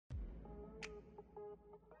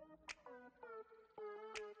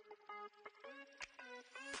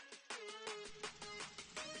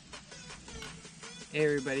Hey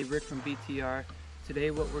everybody, Rick from BTR.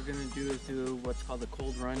 Today what we're going to do is do what's called a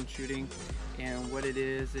cold run shooting, and what it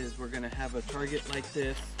is we're going to have a target like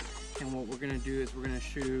this, and what we're going to do is we're going to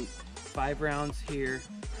shoot 5 rounds here,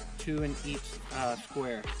 2 in each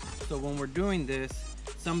square. So when we're doing this,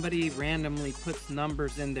 somebody randomly puts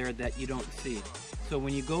numbers in there that you don't see. So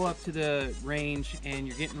when you go up to the range and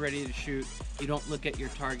you're getting ready to shoot, you don't look at your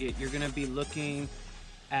target. You're going to be looking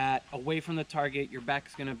away from the target. Your back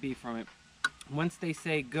is going to be from it. Once they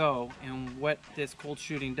say go, and what this cold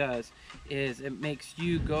shooting does is it makes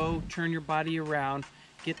you go turn your body around,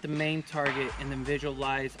 get the main target, and then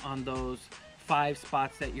visualize on those 5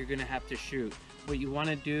 spots that you're going to have to shoot. What you want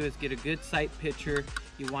to do is get a good sight picture.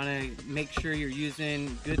 You want to make sure you're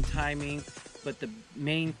using good timing, but the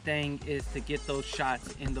main thing is to get those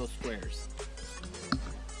shots in those squares.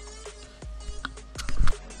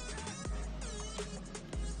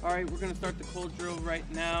 Alright, we're going to start the cold drill right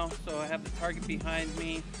now. So I have the target behind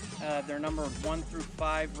me. They're numbered 1 through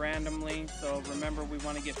 5 randomly. So remember, we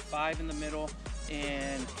want to get 5 in the middle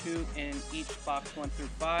and 2 in each box 1 through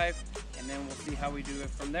 5. And then we'll see how we do it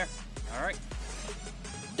from there. Alright.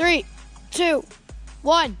 3, 2,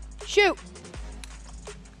 1, shoot!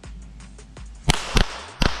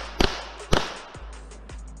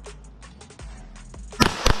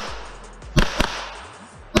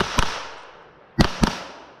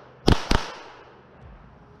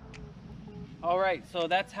 Alright, so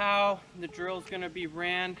that's how the drill is going to be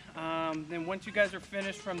ran. Then once you guys are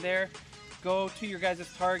finished from there, go to your guys'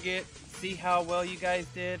 target, see how well you guys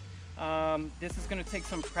did. This is going to take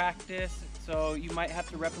some practice, so you might have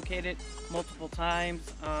to replicate it multiple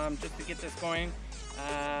times just to get this going.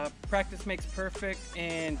 Practice makes perfect,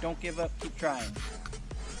 and don't give up, keep trying.